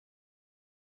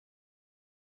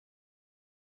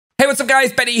Hey, what's up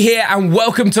guys? Benny here and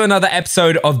welcome to another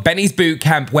episode of Benny's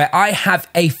Bootcamp where I have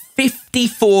a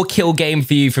 54 kill game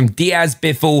for you from Diaz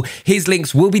Biffle. His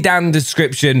links will be down in the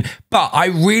description, but I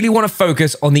really want to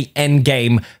focus on the end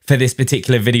game for this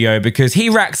particular video because he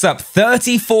racks up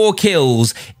 34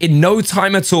 kills in no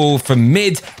time at all from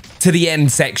mid to the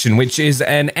end section, which is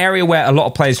an area where a lot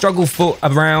of players struggle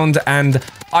around, and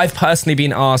I've personally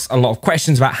been asked a lot of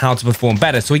questions about how to perform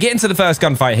better. So we get into the first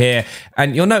gunfight here,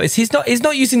 and you'll notice he's not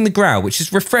using the growl, which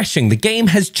is refreshing. The game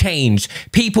has changed.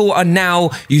 People are now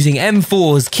using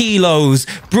M4s, Kilos,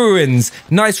 Bruins,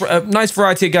 nice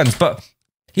variety of guns, but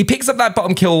he picks up that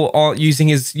bottom kill using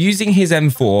his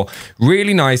M4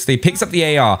 really nicely, picks up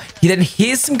the AR. He then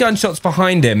hears some gunshots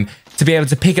behind him to be able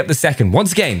to pick up the second.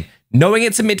 Once again, knowing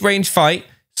it's a mid-range fight,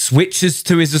 switches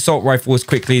to his assault rifle as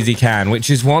quickly as he can, which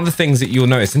is one of the things that you'll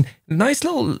notice. And a nice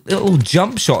little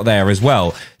jump shot there as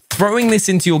well. Throwing this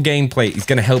into your gameplay is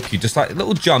going to help you. Just like a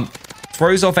little jump,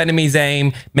 throws off enemies'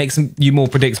 aim, makes you more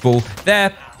predictable.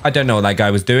 There, I don't know what that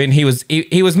guy was doing. He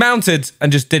was mounted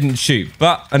and just didn't shoot.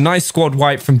 But a nice squad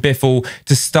wipe from Biffle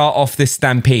to start off this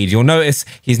stampede. You'll notice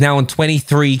he's now on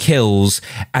 23 kills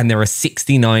and there are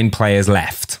 69 players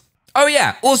left. Oh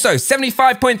yeah, also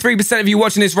 75.3% of you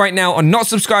watching this right now are not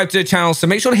subscribed to the channel, so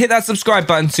make sure to hit that subscribe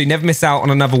button so you never miss out on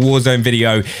another Warzone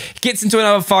video. He gets into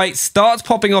another fight, starts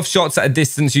popping off shots at a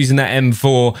distance using that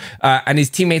M4, and his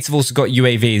teammates have also got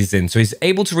UAVs in, so he's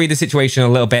able to read the situation a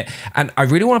little bit. And I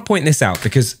really want to point this out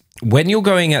because when you're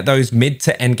going at those mid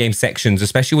to end game sections,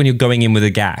 especially when you're going in with a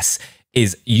gas,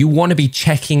 is you want to be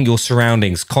checking your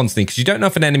surroundings constantly because you don't know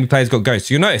if an enemy player's got ghosts.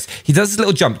 So you'll notice he does this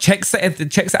little jump, checks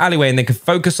the alleyway, and then can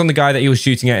focus on the guy that he was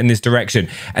shooting at in this direction.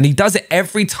 And he does it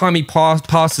every time he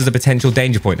passes a potential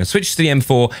danger point and switches to the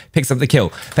M4, picks up the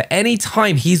kill. But any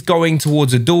time he's going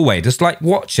towards a doorway, just like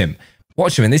watch him.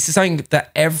 And this is something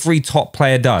that every top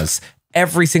player does.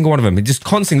 Every single one of them, just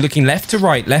constantly looking left to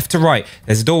right.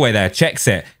 There's a doorway there, checks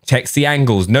it, checks the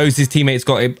angles, knows his teammate's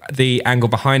got the angle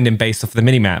behind him based off the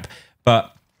minimap.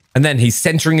 And then he's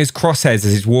centering his crosshairs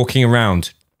as he's walking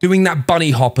around, doing that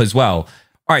bunny hop as well.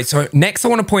 All right, so next I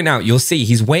want to point out, you'll see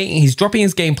he's waiting, he's dropping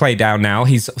his gameplay down now.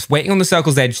 He's waiting on the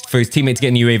circle's edge for his teammate to get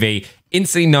an UAV,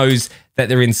 instantly knows that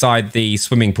they're inside the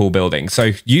swimming pool building.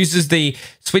 So switches to the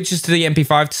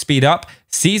MP5 to speed up,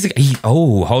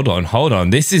 oh, hold on.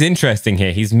 This is interesting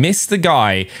here. He's missed the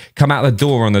guy come out the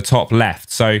door on the top left.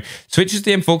 So switches to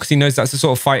the M4 because he knows that's the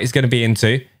sort of fight he's going to be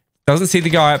into. Doesn't see the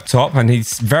guy up top, and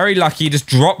he's very lucky. He just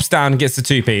drops down and gets the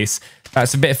two-piece.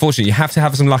 That's a bit fortunate. You have to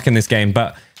have some luck in this game,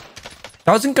 but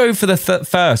doesn't go for the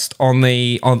thirst for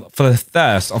the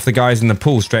thirst off the guys in the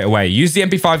pool straight away. Use the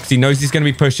MP5 because he knows he's going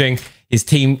to be pushing. His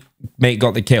teammate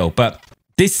got the kill, but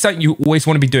this is something you always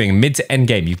want to be doing mid to end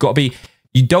game. You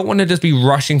don't want to just be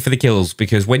rushing for the kills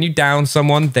because when you down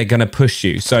someone, they're going to push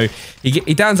you. So he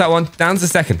downs that one, downs the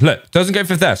second. Look, doesn't go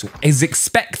for the thirst. He's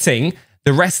expecting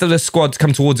the rest of the squad to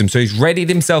come towards him. So he's readied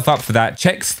himself up for that.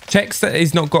 Checks that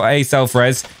he's not got a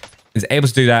self-res. Is able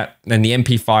to do that. Then the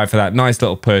MP5 for that nice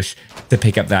little push to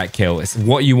pick up that kill. It's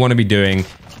what you want to be doing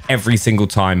every single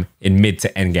time in mid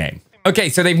to end game. Okay,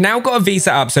 so they've now got a V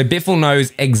set up, so Biffle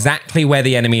knows exactly where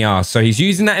the enemy are. So he's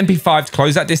using that MP5 to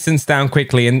close that distance down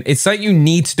quickly, and it's something you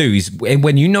need to do.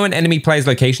 When you know an enemy player's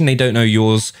location, they don't know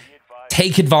yours.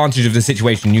 Take advantage of the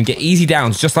situation. You can get easy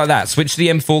downs just like that. Switch to the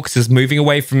M4 because it's moving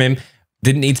away from him.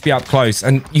 Didn't need to be up close,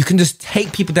 and you can just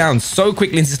take people down so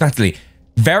quickly and systematically.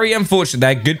 Very unfortunate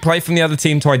there. Good play from the other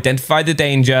team to identify the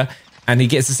danger, and he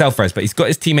gets the self-res, but he's got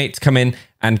his teammate to come in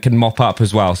and can mop up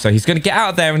as well. So he's going to get out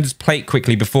of there and just play it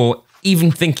quickly before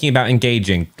even thinking about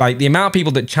engaging. Like, the amount of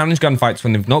people that challenge gunfights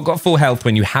when they've not got full health,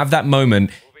 when you have that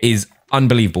moment, is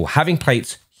unbelievable. Having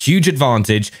plates, huge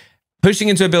advantage. Pushing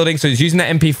into a building, so he's using that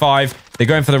MP5. They're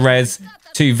going for the res.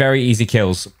 Two very easy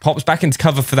kills. Pops back into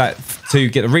cover for that to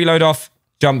get the reload off.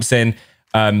 Jumps in,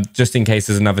 just in case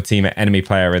there's another enemy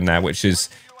player in there, which is,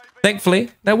 thankfully,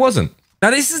 there wasn't.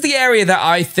 Now, this is the area that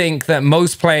I think that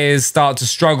most players start to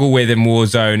struggle with in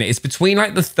Warzone. It's between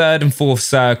like the third and fourth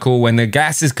circle when the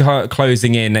gas is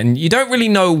closing in, and you don't really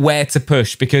know where to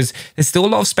push because there's still a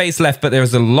lot of space left, but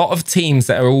there's a lot of teams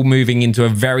that are all moving into a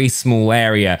very small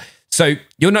area. So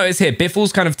you'll notice here,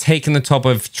 Biffle's kind of taken the top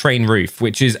of train roof,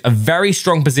 which is a very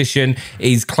strong position.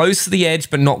 He's close to the edge,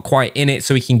 but not quite in it,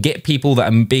 so he can get people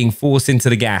that are being forced into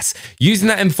the gas. Using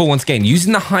that M4 once again,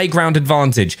 using the high ground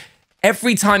advantage.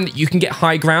 Every time that you can get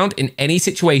high ground in any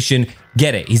situation,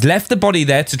 get it. He's left the body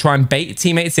there to try and bait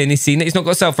teammates in. He's seen that he's not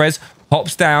got self-res,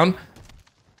 hops down.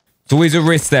 It's always a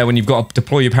risk there when you've got to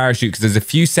deploy your parachute because there's a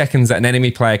few seconds that an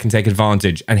enemy player can take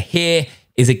advantage. And here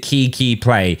is a key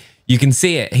play. You can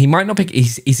see it. He might not pick... He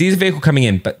sees a vehicle coming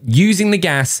in, but using the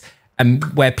gas and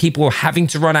where people are having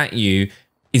to run at you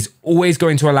is always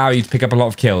going to allow you to pick up a lot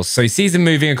of kills. So he sees him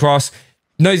moving across,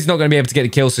 knows he's not going to be able to get the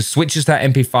kill, so switches to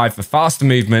that MP5 for faster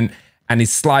movement and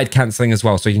is slide cancelling as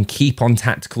well, so he can keep on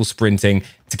tactical sprinting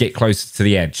to get closer to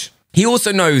the edge. He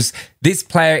also knows this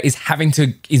player is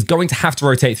going to have to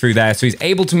rotate through there, so he's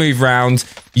able to move around,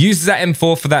 uses that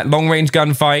M4 for that long-range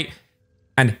gunfight,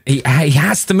 and he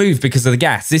has to move because of the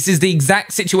gas. This is the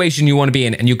exact situation you want to be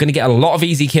in, and you're going to get a lot of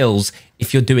easy kills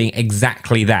if you're doing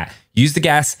exactly that. Use the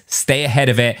gas, stay ahead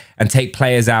of it, and take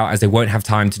players out as they won't have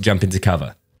time to jump into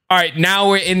cover. All right, now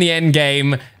we're in the end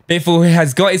game. Biffle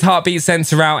has got his heartbeat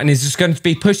sensor out and is just going to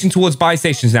be pushing towards buy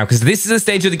stations now, because this is a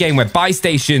stage of the game where buy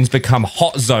stations become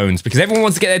hot zones because everyone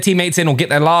wants to get their teammates in or get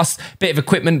their last bit of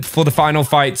equipment for the final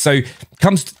fight. So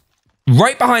comes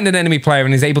right behind an enemy player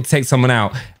and is able to take someone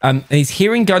out. And he's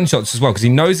hearing gunshots as well because he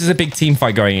knows there's a big team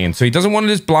fight going in. So he doesn't want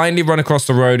to just blindly run across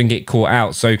the road and get caught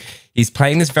out. So he's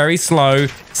playing this very slow,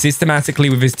 systematically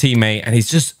with his teammate, and he's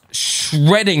just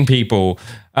shredding people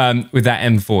with that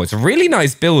M4. It's a really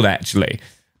nice build, actually.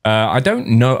 I don't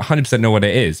know 100% know what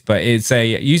it is, but it's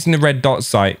using the red dot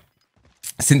sight.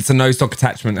 Since the no stock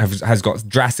attachment has got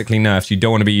drastically nerfed, you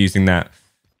don't want to be using that.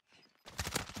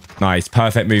 Nice,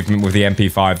 perfect movement with the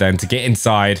MP5 then to get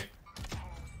inside.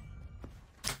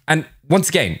 And once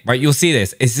again, right, you'll see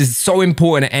this. This is so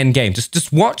important at end game.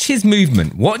 Just watch his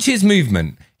movement. Watch his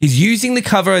movement. He's using the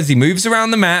cover as he moves around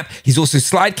the map. He's also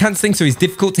slide cancelling, so he's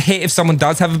difficult to hit if someone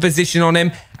does have a position on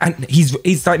him. And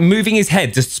he's like moving his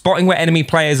head, just spotting where enemy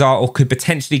players are or could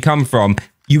potentially come from.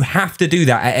 You have to do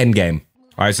that at end game.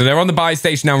 All right, so they're on the buy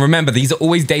station now. Remember, these are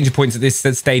always danger points at this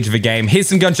stage of a game. Here's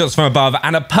some gunshots from above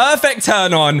and a perfect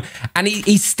turn on. And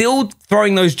he's still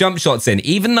throwing those jump shots in,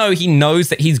 even though he knows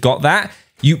that he's got that.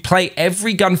 You play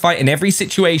every gunfight in every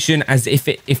situation as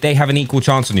if they have an equal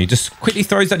chance on you. Just quickly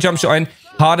throws that jump shot in,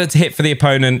 harder to hit for the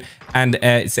opponent, and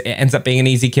it ends up being an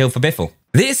easy kill for Biffle.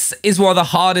 This is one of the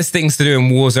hardest things to do in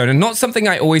Warzone, and not something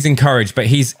I always encourage, but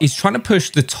he's trying to push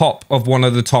the top of one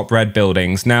of the top red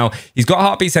buildings. Now, he's got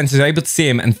heartbeat sensors, able to see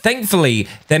him, and thankfully,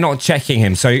 they're not checking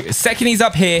him. So, second he's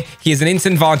up here, he has an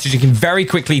instant advantage. He can very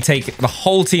quickly take the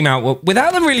whole team out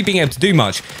without them really being able to do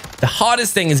much. The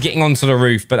hardest thing is getting onto the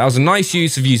roof, but that was a nice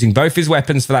use of using both his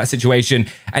weapons for that situation,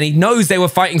 and he knows they were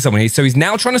fighting someone, so he's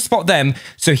now trying to spot them,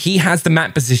 so he has the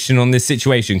map position on this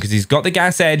situation, because he's got the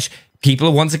gas edge. People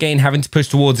are once again having to push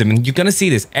towards him, and you're going to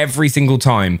see this every single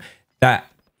time, that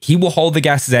he will hold the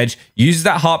gas's edge, uses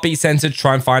that heartbeat sensor to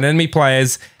try and find enemy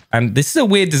players. And this is a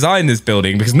weird design, this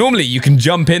building, because normally you can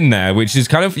jump in there, which is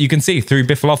kind of, you can see through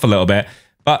Biffle off a little bit,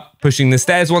 but pushing the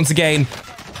stairs once again,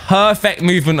 perfect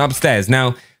movement upstairs.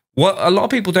 Now, what a lot of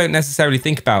people don't necessarily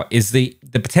think about is the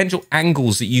potential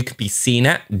angles that you could be seen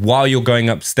at while you're going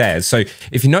upstairs. So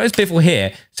if you notice Biffle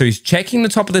here, so he's checking the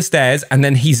top of the stairs and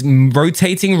then he's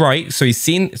rotating right. So he's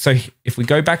seen, so if we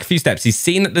go back a few steps, he's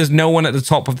seen that there's no one at the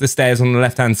top of the stairs on the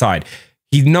left-hand side.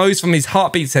 He knows from his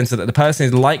heartbeat sensor that the person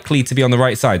is likely to be on the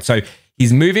right side. So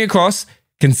he's moving across,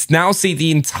 can now see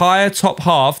the entire top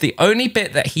half. The only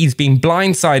bit that he's been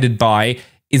blindsided by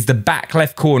is the back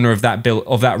left corner of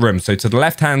that room. So to the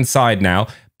left-hand side now,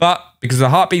 but because of the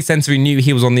heartbeat sensor, he knew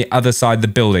he was on the other side of the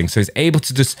building. So he's able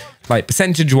to just, like,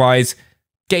 percentage-wise,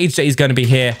 gauge that he's going to be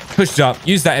here, push it up,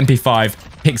 use that MP5,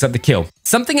 picks up the kill.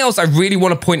 Something else I really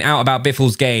want to point out about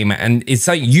Biffle's game, and it's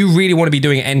something you really want to be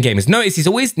doing at endgame, is notice he's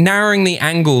always narrowing the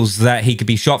angles that he could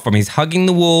be shot from. He's hugging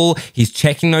the wall, he's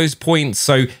checking those points,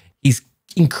 so he's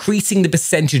increasing the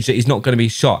percentage that he's not going to be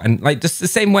shot. And like just the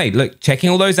same way, look, checking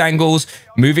all those angles,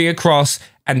 moving across,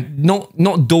 and not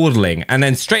dawdling, and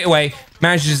then straight away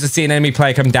manages to see an enemy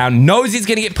player come down, knows he's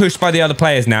going to get pushed by the other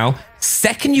players now.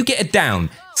 Second you get it down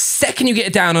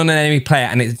on an enemy player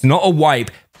and it's not a wipe,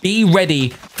 be ready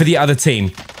for the other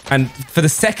team. And for the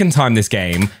second time this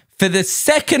game, this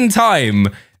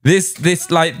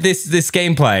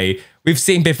gameplay, we've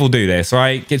seen Biffle do this,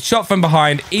 right? Gets shot from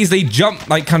behind, easily jump,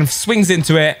 like kind of swings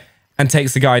into it and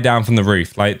takes the guy down from the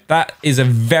roof. Like that is a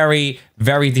very,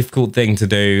 very difficult thing to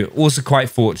do. Also quite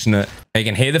fortunate. You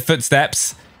can hear the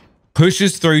footsteps,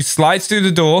 pushes through, slides through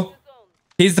the door.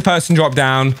 Here's the person drop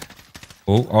down.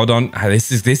 Oh, hold on.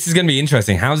 This is going to be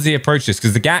interesting. How does he approach this?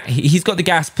 Because he's got the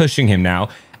gas pushing him now.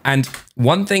 And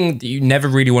one thing that you never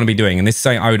really want to be doing, and this is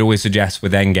something I would always suggest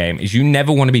with endgame, is you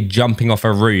never want to be jumping off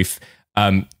a roof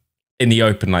in the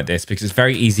open like this, because it's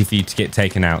very easy for you to get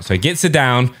taken out. So he gets it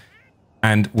down,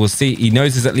 and we'll see. He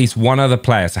knows there's at least one other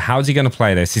player. So how's he going to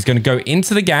play this? He's going to go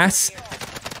into the gas,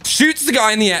 shoots the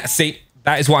guy in the air. See,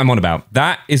 that is what I'm on about.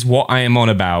 That is what I am on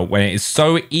about, when it is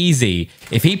so easy.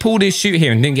 If he pulled his shoot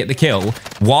here and didn't get the kill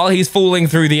while he's falling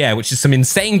through the air, which is some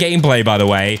insane gameplay, by the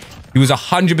way, he was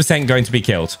 100% going to be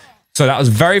killed. So that was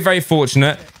very, very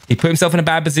fortunate. He put himself in a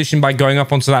bad position by going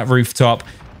up onto that rooftop,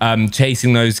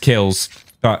 chasing those kills.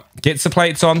 But gets the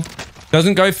plates on.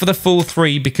 Doesn't go for the full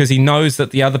 3 because he knows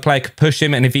that the other player could push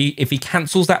him. And if he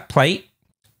cancels that plate,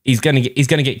 he's gonna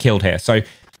get killed here. So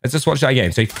let's just watch that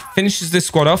again. So he finishes this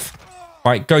squad off.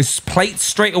 Right, goes plates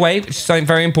straight away, which is something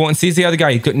very important. Sees the other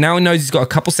guy. Now he knows he's got a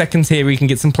couple seconds here where he can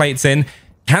get some plates in.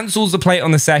 Cancels the plate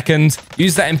on the second.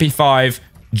 Use that MP5.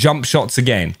 Jump shots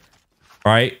again.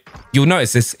 Right? You'll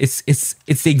notice this.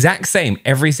 It's the exact same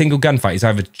every single gunfight. He's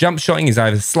either jump shotting, he's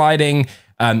either sliding,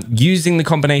 using the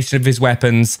combination of his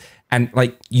weapons, and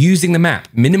like using the map,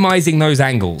 minimizing those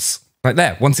angles. Right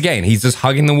there. Once again, he's just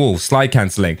hugging the wall, slide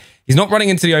cancelling. He's not running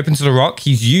into the open to the rock.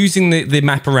 He's using the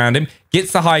map around him,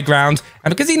 gets the high ground,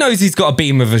 and because he knows he's got a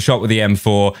beam of a shot with the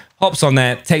M4, hops on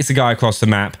there, takes the guy across the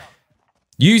map.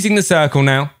 Using the circle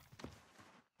now.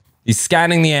 He's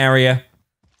scanning the area.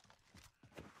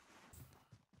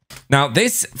 Now,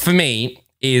 this, for me,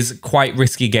 is quite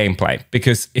risky gameplay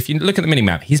because if you look at the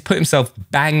minimap, he's put himself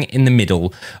bang in the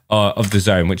middle of the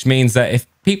zone, which means that if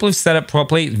people have set up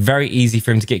properly, it's very easy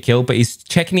for him to get killed, but he's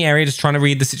checking the area, just trying to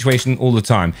read the situation all the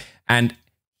time. And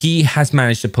he has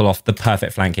managed to pull off the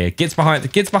perfect flank here. Gets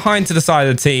behind to the side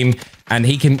of the team, and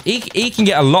he can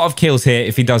get a lot of kills here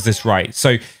if he does this right.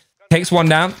 So takes one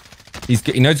down.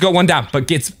 He knows he's got one down, but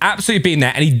gets absolutely beaten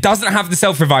there. And he doesn't have the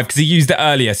self-revive because he used it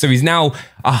earlier. So he's now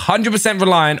 100%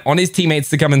 reliant on his teammates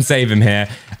to come and save him here.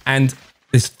 And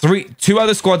there's two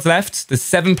other squads left. There's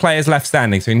 7 players left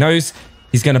standing. So he knows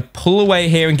he's going to pull away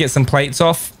here and get some plates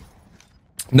off.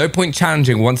 No point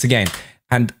challenging once again.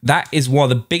 And that is one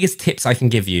of the biggest tips I can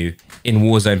give you in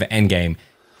Warzone for endgame.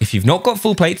 If you've not got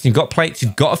full plates, you've got plates,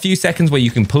 you've got a few seconds where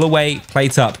you can pull away,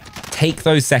 plate up. Take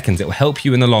those seconds. It will help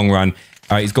you in the long run.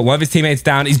 All right, he's got one of his teammates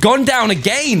down. He's gone down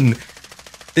again.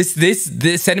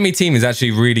 This enemy team is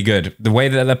actually really good. The way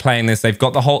that they're playing this, they're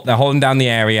holding down the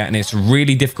area, and it's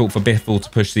really difficult for Biffle to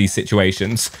push these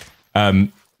situations.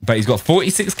 But he's got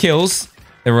 46 kills.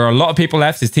 There are a lot of people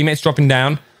left. His teammates dropping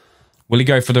down. Will he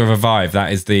go for the revive?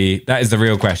 That is the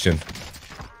real question.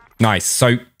 Nice.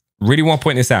 So really want to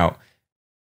point this out.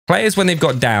 Players, when they've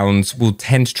got downs, will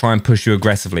tend to try and push you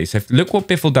aggressively. So look what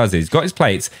Biffle does. He's got his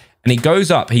plates. And he goes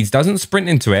up. He doesn't sprint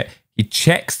into it. He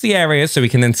checks the area so he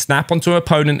can then snap onto an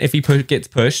opponent if he gets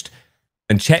pushed.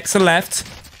 And checks the left.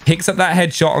 Picks up that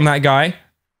headshot on that guy.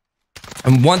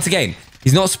 And once again,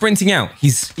 he's not sprinting out.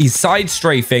 He's side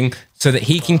strafing so that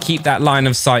he can keep that line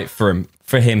of sight for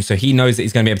him. So he knows that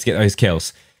he's going to be able to get those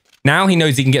kills. Now he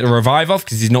knows he can get the revive off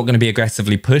because he's not going to be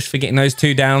aggressively pushed for getting those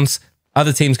 2 downs.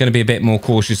 Other team's going to be a bit more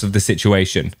cautious of the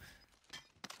situation.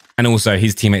 And also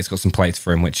his teammates got some plates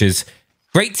for him, which is...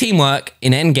 great teamwork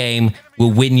in endgame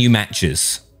will win you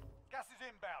matches.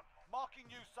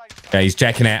 Okay, he's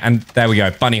checking it, and there we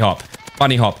go. Bunny hop.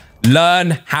 Bunny hop.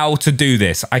 Learn how to do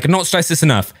this. I cannot stress this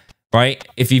enough, right?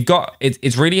 If you've got...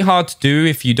 it's really hard to do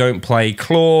if you don't play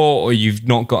Claw or you've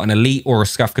not got an Elite or a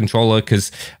Scuff controller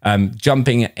because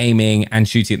jumping, aiming, and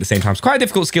shooting at the same time is quite a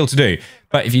difficult skill to do.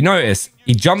 But if you notice,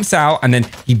 he jumps out and then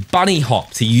he bunny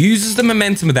hops. He uses the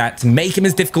momentum of that to make him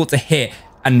as difficult to hit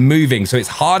and moving, so it's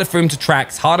harder for him to track,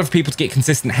 it's harder for people to get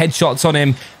consistent headshots on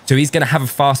him, so he's going to have a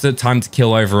faster time to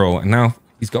kill overall. And now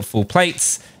he's got full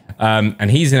plates, and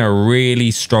he's in a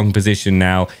really strong position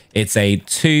now. It's a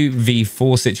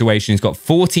 2v4 situation. He's got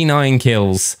 49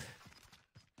 kills.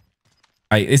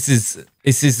 This is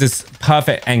this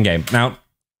perfect endgame. Now,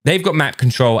 they've got map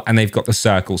control and they've got the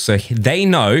circle, so they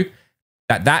know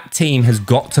that team has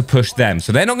got to push them.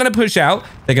 So they're not going to push out.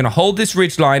 They're going to hold this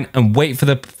ridge line and wait for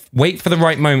the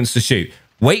right moments to shoot.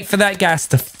 Wait for that gas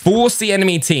to force the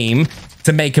enemy team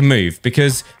to make a move.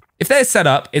 Because if they're set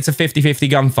up, it's a 50-50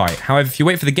 gunfight. However, if you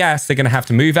wait for the gas, they're going to have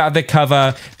to move out of their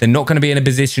cover. They're not going to be in a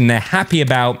position they're happy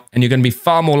about. And you're going to be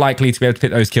far more likely to be able to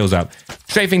pick those kills up.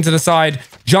 Strafing to the side,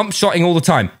 jump shotting all the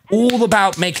time. All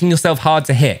about making yourself hard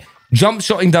to hit. Jump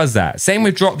shotting does that. Same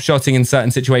with drop shotting in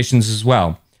certain situations as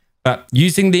well. But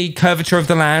using the curvature of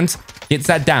the land, gets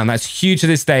that down. That's huge at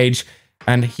this stage.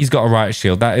 And he's got a riot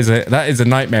shield. That is a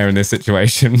nightmare in this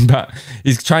situation. But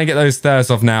he's trying to get those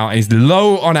thirsts off now. And he's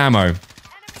low on ammo.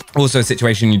 Also a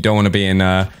situation you don't want to be in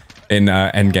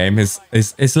endgame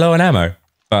is low on ammo.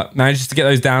 But manages to get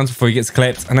those downs before he gets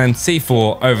clipped. And then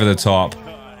C4 over the top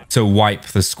to wipe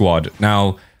the squad.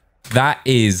 Now, that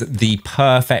is the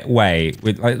perfect way.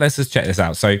 Let's just check this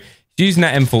out. So using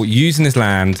that M4, using this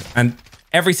land, and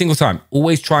every single time,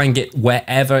 always try and get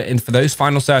wherever, and for those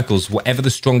final circles, whatever the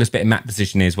strongest bit of map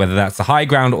position is, whether that's the high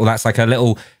ground or that's like a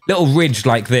little ridge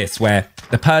like this, where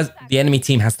the enemy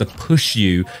team has to push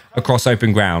you across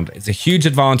open ground. It's a huge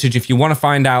advantage if you want to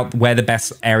find out where the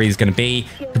best area is going to be,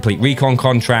 complete recon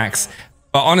contracts.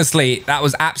 But honestly, that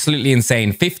was absolutely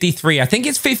insane. 53, I think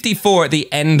it's 54 at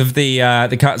the end of the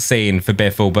cutscene for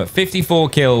Biffle, but 54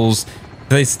 kills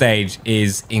for this stage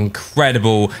is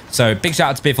incredible. So big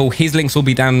shout out to Biffle. His links will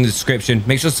be down in the description.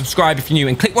 Make sure to subscribe if you're new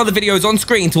and click one of the videos on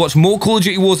screen to watch more Call of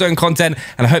Duty Warzone content.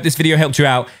 And I hope this video helped you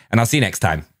out, and I'll see you next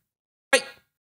time.